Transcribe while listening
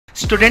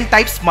Student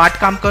type smart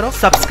काम करो,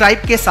 subscribe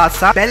के साथ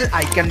साथ बेल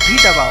आइकन भी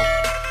दबाओ।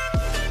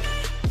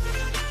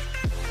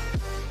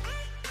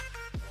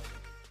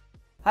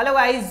 Hello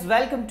guys,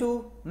 welcome to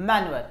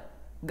Manoeuvre.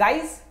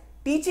 Guys,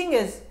 teaching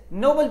is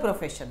noble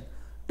profession.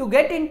 To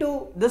get into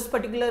this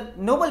particular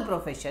noble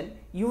profession,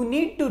 you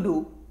need to do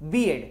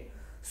B.Ed.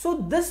 So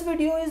this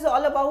video is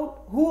all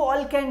about who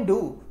all can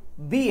do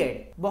B.Ed.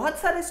 बहुत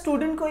सारे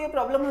student को ये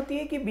problem होती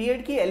है कि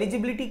B.Ed की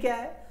eligibility क्या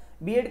है,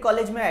 B.Ed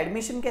कॉलेज में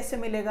एडमिशन कैसे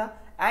मिलेगा,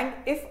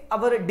 and if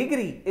our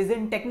degree is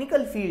in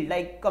technical field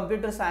like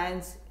computer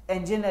science,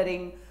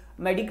 engineering,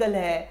 medical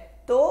है,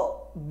 तो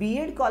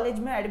B.Ed कॉलेज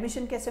में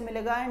एडमिशन कैसे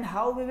मिलेगा and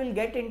how we will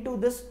get into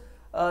this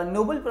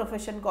noble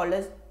profession called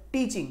as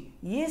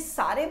teaching. ये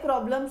सारे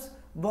प्रॉब्लम्स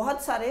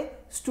बहुत सारे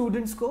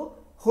स्टूडेंट्स को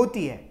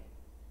होती है।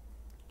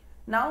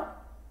 नाउ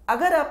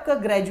अगर आपका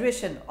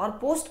ग्रेजुएशन और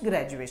पोस्ट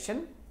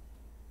ग्रेजुएशन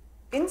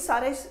इन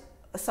सारे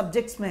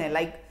सब्जेक्ट्स में है,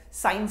 लाइक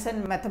साइंस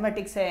एंड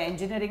मैथमेटिक्स है,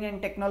 इंजीनियरिंग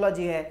एंड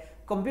टेक्नोलॉजी है,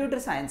 कंप्यूटर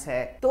साइंस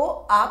है, तो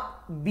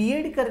आप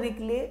B.Ed करने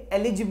के लिए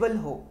एलिजिबल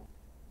हो।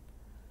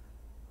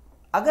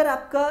 अगर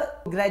आपका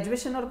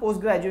ग्रेजुएशन और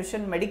पोस्ट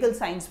ग्रेजुएशन मेडिकल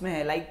साइंस में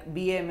है, लाइक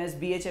BAMS,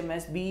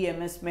 BHMS,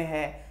 BEMS में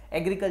है,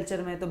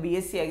 एग्रीकल्चर में तो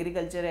BSc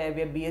एग्रीकल्चर है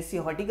या BSc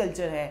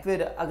हॉर्टिकल्चर है,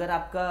 फिर अगर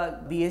आपका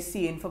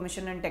BSc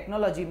इंफॉर्मेशन एंड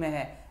टेक्नोलॉजी में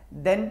है,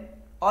 then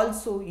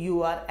also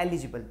you are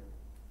eligible.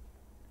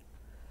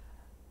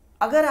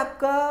 अगर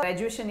आपका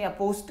ग्रेजुएशन या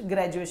पोस्ट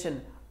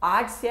ग्रेजुएशन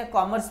आर्ट्स या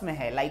कॉमर्स में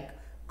है, लाइक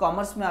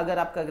कॉमर्स में अगर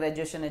आपका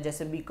ग्रेजुएशन है,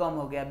 जैसे BCom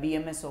हो गया,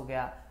 BMS हो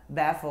गया,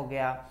 BAF हो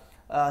गया,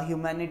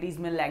 ह्यूमैनिटीज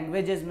में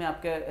लैंग्वेजेस में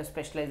आपके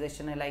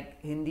स्पेशलाइजेशन है, लाइक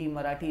हिंदी,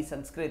 मराठी,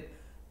 संस्कृत,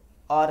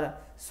 और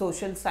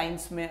सोशल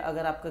साइंस में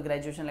अगर आपका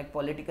graduation like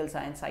political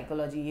science,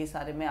 psychology, ये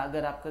सारे में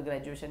अगर आपका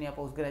ग्रेजुएशन या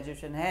पोस्ट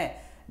ग्रेजुएशन है,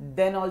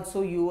 then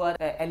also you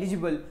are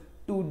eligible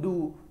to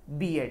do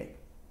B.Ed।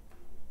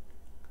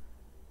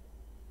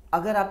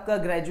 अगर आपका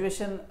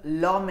ग्रेजुएशन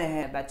लॉ में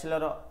है,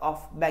 बैचलर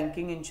ऑफ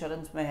बैंकिंग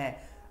इंश्योरेंस में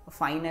है,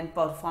 फाइन एंड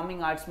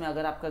परफॉर्मिंग आर्ट्स में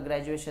अगर आपका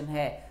ग्रेजुएशन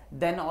है,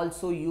 then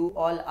also you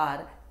all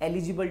are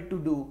eligible to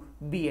do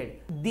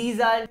B.Ed.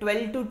 These are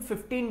 12 to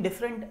 15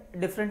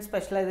 different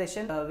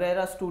specialization where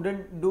a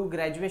student do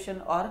graduation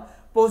or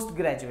post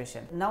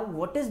graduation. Now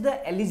what is the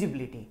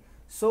eligibility?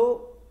 So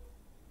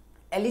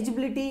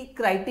eligibility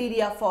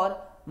criteria for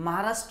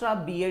Maharashtra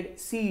B.Ed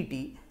CET,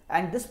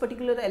 and this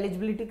particular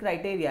eligibility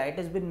criteria,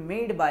 it has been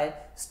made by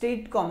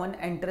State Common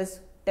Entrance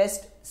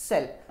Test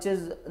Cell, which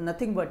is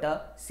nothing but a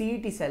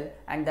CET cell,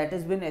 and that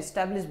has been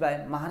established by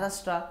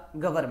Maharashtra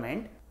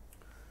government.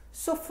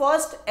 So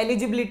first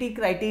eligibility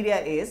criteria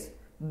is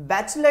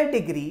bachelor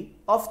degree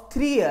of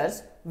 3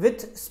 years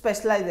with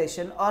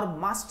specialization or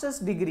master's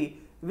degree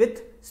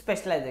with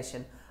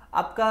specialization.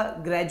 आपका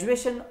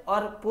graduation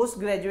और post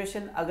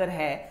graduation अगर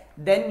है,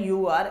 then you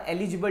are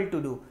eligible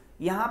to do.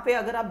 यहाँ पे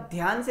अगर आप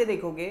ध्यान से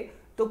देखोगे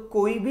तो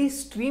कोई भी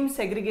स्ट्रीम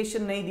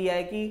सेग्रीगेशन नहीं दिया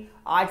है कि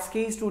आर्ट्स के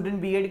ही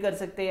स्टूडेंट B.Ed कर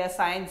सकते हैं या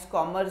साइंस,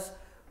 कॉमर्स,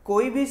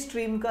 कोई भी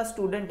स्ट्रीम का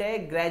स्टूडेंट है,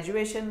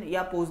 ग्रेजुएशन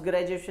या पोस्ट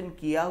ग्रेजुएशन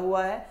किया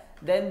हुआ है,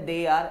 then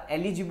they are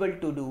eligible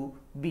to do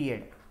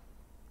B.Ed.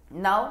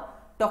 Now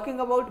talking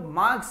about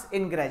marks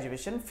in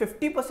graduation,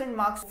 50%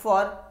 marks for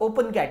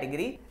open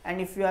category,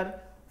 and if you are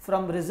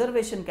from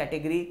reservation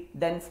category,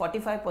 then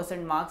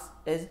 45% marks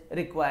is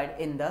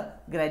required in the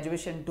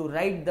graduation to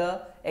write the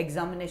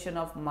examination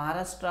of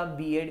Maharashtra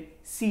B.Ed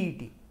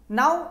CET.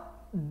 Now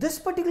this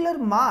particular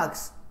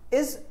marks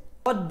is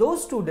for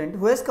those student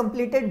who has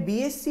completed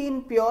BSc in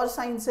pure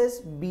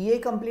sciences,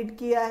 BA complete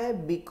किया है,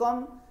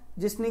 BCom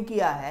जिसने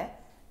किया है,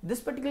 this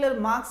particular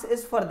marks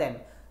is for them.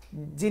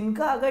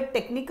 जिनका अगर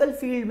technical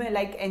field में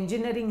like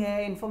engineering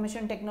है,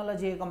 information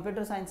technology है,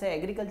 कंप्यूटर साइंस है,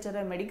 एग्रीकल्चर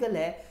है, मेडिकल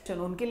है,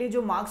 उनके लिए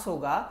जो मार्क्स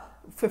होगा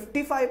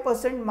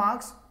 55%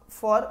 marks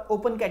for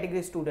open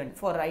category student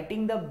for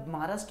writing the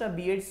Maharashtra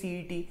B.Ed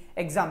CET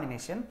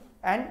examination,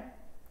 and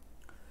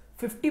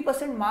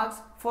 50%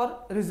 marks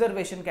for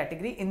reservation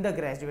category in the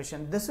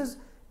graduation. This is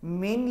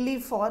mainly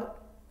for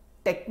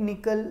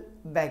technical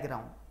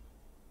background.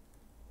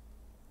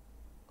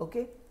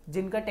 Okay,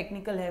 जिनका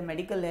technical है,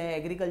 medical है,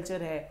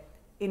 agriculture है,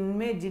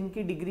 इनमें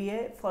जिनकी डिग्री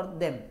है, for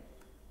them.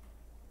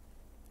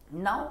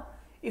 Now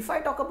if I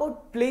talk about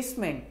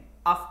placement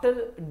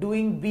after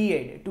doing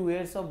B.Ed, 2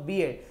 years of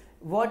B.Ed,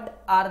 what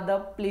are the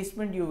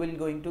placement you will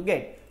going to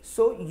get?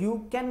 So you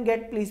can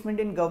get placement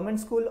in government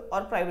school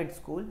or private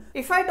school.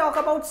 If I talk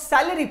about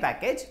salary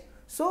package,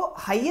 so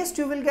highest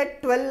you will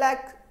get 12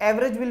 lakh,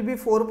 average will be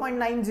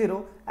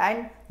 4.90,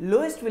 and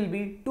lowest will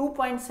be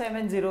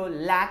 2.70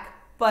 lakh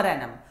per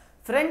annum.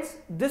 Friends,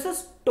 this is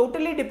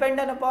totally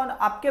dependent upon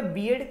आपके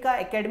B.Ed का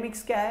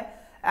academics क्या है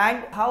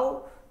and how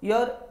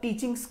your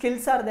teaching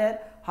skills are there,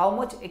 how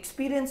much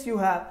experience you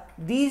have.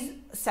 These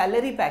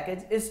salary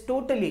package is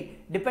totally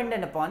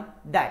dependent upon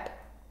that.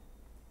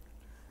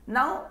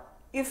 Now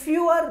if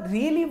you are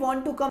really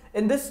want to come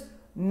in this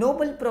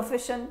noble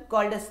profession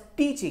called as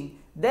teaching,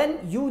 then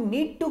you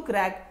need to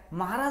crack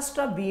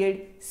Maharashtra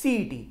B.Ed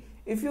CET.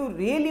 If you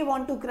really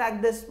want to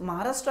crack this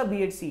Maharashtra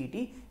B.Ed CET,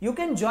 you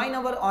can join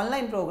our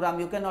online program.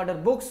 You can order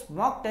books,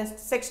 mock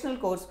tests, sectional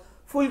course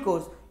full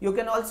course. You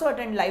can also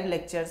attend live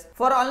lectures.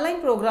 For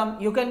online program,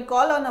 you can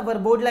call on our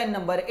board line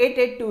number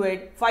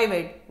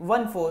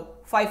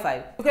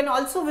 8828581455. You can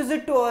also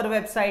visit to our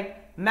website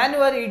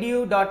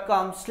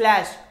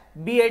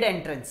manoeuvreedu.com/B.ED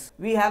entrance.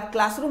 We have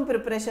classroom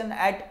preparation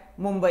at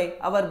Mumbai.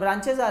 Our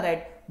branches are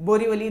at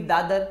Borivali,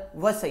 Dadar,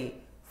 Vasai.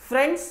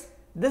 Friends,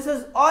 this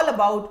is all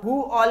about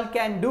who all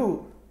can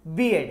do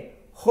B.ED.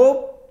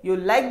 Hope you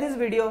like this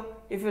video.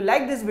 If you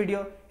like this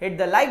video, hit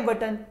the like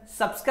button,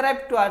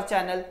 subscribe to our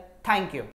channel. Thank you.